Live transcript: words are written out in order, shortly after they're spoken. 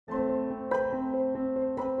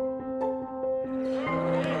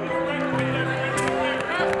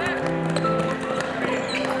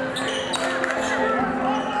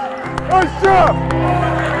I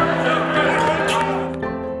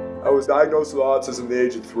was diagnosed with autism at the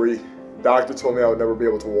age of 3. The doctor told me I would never be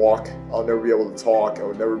able to walk, I'll never be able to talk, I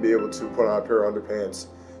would never be able to put on a pair of underpants.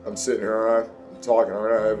 I'm sitting here, all right? I'm talking, all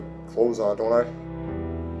right? I have clothes on, don't I?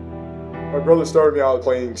 My brother started me out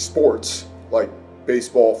playing sports, like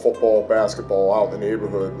baseball, football, basketball out in the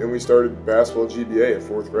neighborhood. And we started basketball GBA at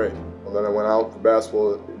 4th grade. And then I went out for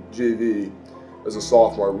basketball at JV as a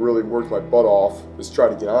sophomore. I really worked my butt off to try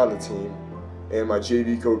to get on the team. And my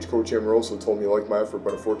JV coach, Coach Amoroso, told me he liked my effort,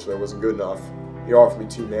 but unfortunately I wasn't good enough. He offered me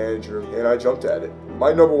team manager, and I jumped at it.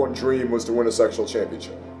 My #1 dream was to win a sectional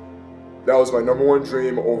championship. That was my #1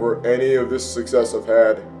 dream over any of this success I've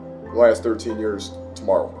had in the last 13 years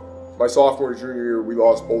tomorrow. My sophomore and junior year, we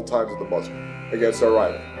lost both times at the buzzer against our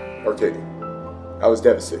rival, Arcadia. I was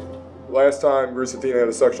devastated. The last time Greece Athena had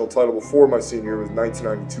a sectional title before my senior year was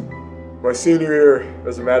 1992. My senior year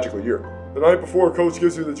was a magical year. The night before, coach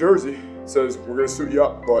gives you the jersey, says, we're going to suit you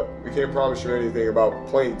up, but we can't promise you anything about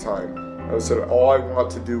playing time. I said, all I want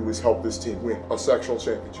to do is help this team win a sectional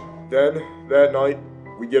championship. Then, that night,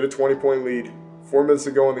 we get a 20-point lead. 4 minutes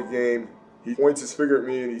to go in the game. He points his finger at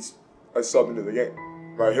me and I subbed into the game.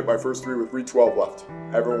 I hit my first 3 with 3:12 left.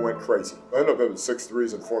 Everyone went crazy. I ended up having 6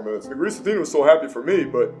 threes in 4 minutes. The Greece Athena was so happy for me,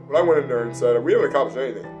 but when I went in there and said, we haven't accomplished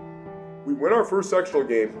anything. We win our first sectional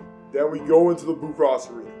game, then we go into the Blue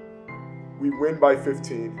Cross Arena. We win by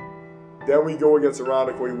 15. Then we go against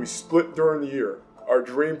Ironically. We split during the year. Our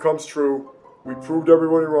dream comes true. We proved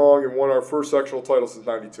everybody wrong and won our first sectional title since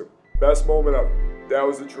 '92. Best moment ever. That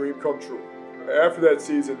was the dream come true. After that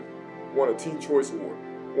season, won a Teen Choice Award.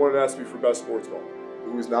 Won an ESPY for Best Sportsman.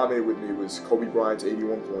 Who was nominated with me was Kobe Bryant's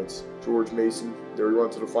 81 points, George Mason, they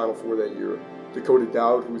went to the Final Four that year, Dakota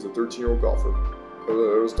Dowd, who was a 13-year-old golfer.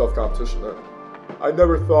 It was a tough competition then. I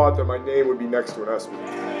never thought that my name would be next to an ESPY.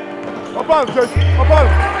 Up on him, Jason! Up on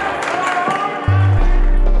him!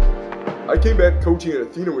 I came back coaching at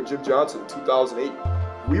Athena with Jim Johnson in 2008.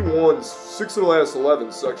 We won 6 of the last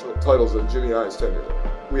 11 sectional titles in Jimmy and I's tenure.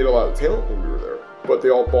 We had a lot of talent when we were there, but they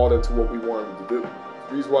all bought into what we wanted to do.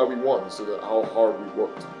 The reason why we won is how hard we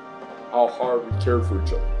worked, how hard we cared for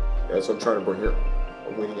each other. That's what I'm trying to bring here,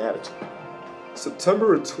 a winning attitude.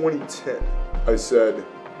 September of 2010, I said,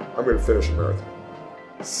 I'm going to finish a marathon.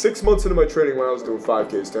 6 months into my training when I was doing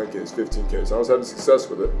 5Ks, 10Ks, 15Ks, I was having success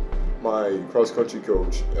with it. My cross-country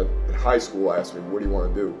coach at high school asked me, what do you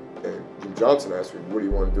want to do? And Jim Johnson asked me, what do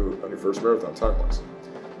you want to do on your first marathon time-wise?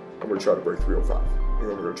 I'm going to try to break 3:05, and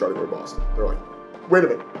then we're going to try to go to Boston. They're like, wait a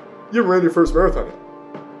minute, you haven't ran your first marathon yet.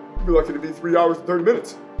 You'd be lucky to be 3 hours and 30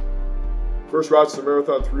 minutes. First Rochester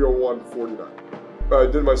Marathon, 3:01:49. I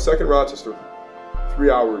did my second Rochester, 3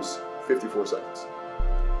 hours, 54 seconds.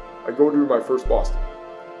 I go to do my first Boston.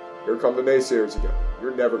 Here come the naysayers again.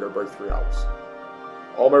 You're never going to break 3 hours.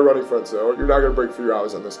 All my running friends say, oh, you're not going to break 3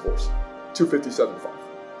 hours on this course. 2:57.5.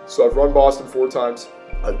 So I've run Boston 4 times.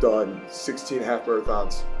 I've done 16 half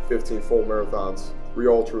marathons, 15 full marathons, 3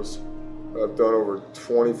 ultras. I've done over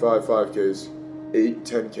 25 5Ks. 8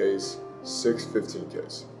 10Ks, 6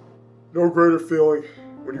 15Ks. No greater feeling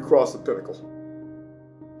when you cross the pinnacle.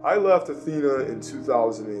 I left Athena in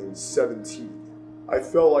 2017. I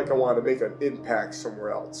felt like I wanted to make an impact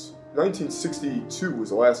somewhere else. 1962 was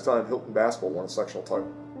the last time Hilton basketball won a sectional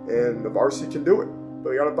title. And the varsity can do it, but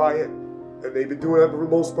they gotta buy in. And they've been doing that for the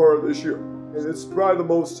most part of this year. And it's probably the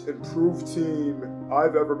most improved team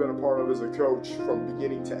I've ever been a part of as a coach from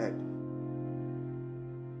beginning to end.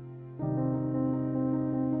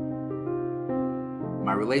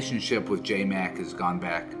 My relationship with J-Mac has gone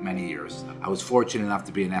back many years. I was fortunate enough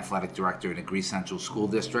to be an athletic director in the Greece Central School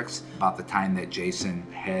Districts about the time that Jason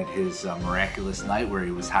had his miraculous night where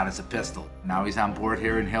he was hot as a pistol. Now he's on board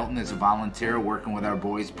here in Hilton as a volunteer working with our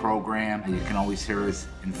boys program. You can always hear his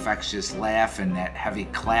infectious laugh and that heavy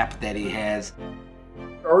clap that he has.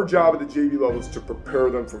 Our job at the JV level is to prepare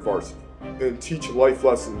them for varsity and teach life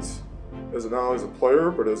lessons as not only as a player,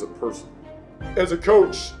 but as a person. As a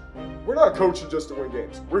coach, we're not coaching just to win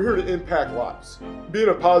games. We're here to impact lives. Being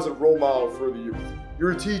a positive role model for the youth.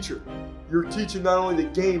 You're a teacher. You're teaching not only the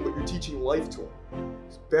game, but you're teaching life to them.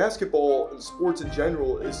 Basketball and sports in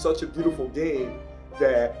general is such a beautiful game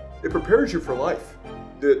that it prepares you for life.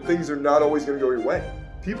 That things are not always going to go your way.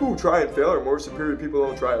 People who try and fail are more superior to people who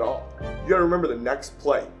don't try at all. You got to remember the next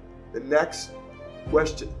play, the next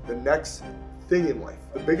question, the next thing in life.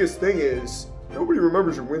 The biggest thing is nobody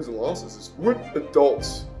remembers your wins and losses. It's what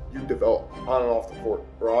adults you develop on and off the court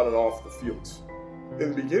or on and off the fields. In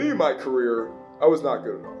the beginning of my career, I was not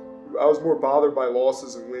good enough. I was more bothered by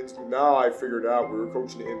losses and wins, but now I figured out we were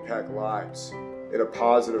coaching to impact lives in a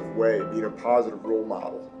positive way, being a positive role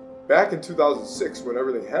model. back in 2006, when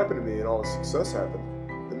everything happened to me and all the success happened,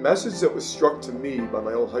 the message that was struck to me by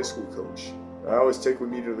my old high school coach, I always take with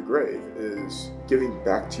me to the grave, is giving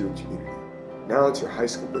back to your community. Not only to your high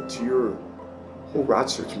school, but to your whole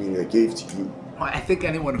Rochester community that gave to you. I think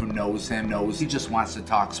anyone who knows him knows he just wants to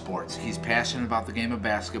talk sports. He's passionate about the game of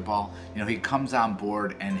basketball. You know, he comes on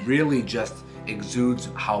board and really just exudes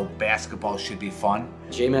how basketball should be fun.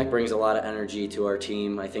 J-Mac brings a lot of energy to our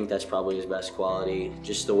team. I think that's probably his best quality.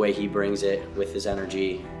 Just the way he brings it with his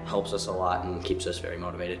energy helps us a lot and keeps us very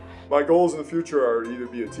motivated. My goals in the future are to either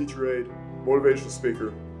be a teacher aide, motivational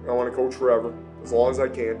speaker. I want to coach forever, as long as I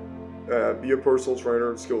can. Be a personal trainer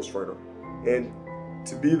and skills trainer. And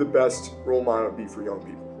to be the best role model to be for young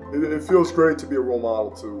people. It feels great to be a role model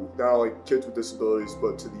to not only kids with disabilities,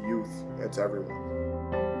 but to the youth and to everyone.